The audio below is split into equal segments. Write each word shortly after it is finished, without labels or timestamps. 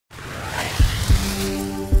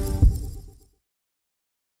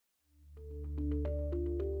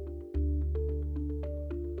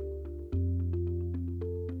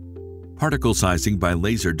Particle sizing by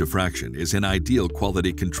laser diffraction is an ideal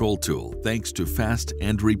quality control tool thanks to fast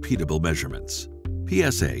and repeatable measurements.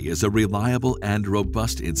 PSA is a reliable and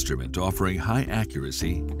robust instrument offering high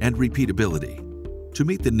accuracy and repeatability. To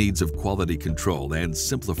meet the needs of quality control and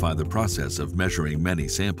simplify the process of measuring many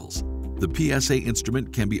samples, the PSA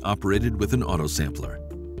instrument can be operated with an autosampler.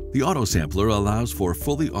 The autosampler allows for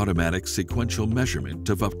fully automatic sequential measurement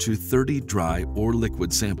of up to 30 dry or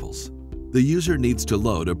liquid samples. The user needs to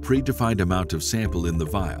load a predefined amount of sample in the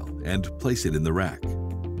vial and place it in the rack.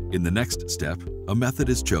 In the next step, a method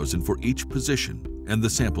is chosen for each position and the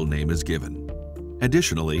sample name is given.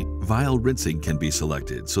 Additionally, vial rinsing can be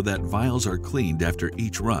selected so that vials are cleaned after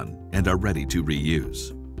each run and are ready to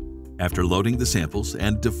reuse. After loading the samples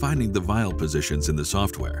and defining the vial positions in the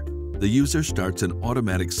software, the user starts an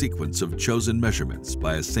automatic sequence of chosen measurements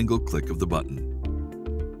by a single click of the button.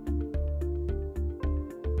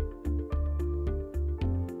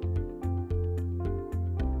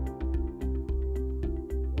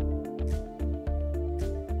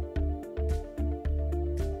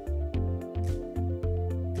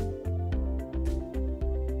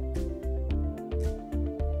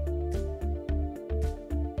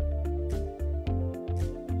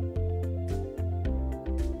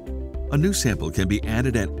 A new sample can be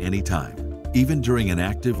added at any time, even during an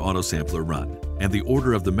active autosampler run, and the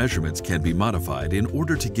order of the measurements can be modified in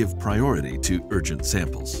order to give priority to urgent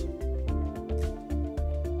samples.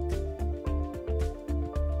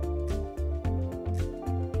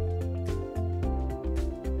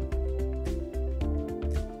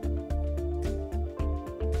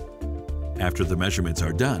 After the measurements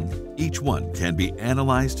are done, each one can be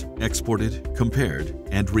analyzed, exported, compared,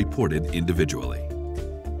 and reported individually.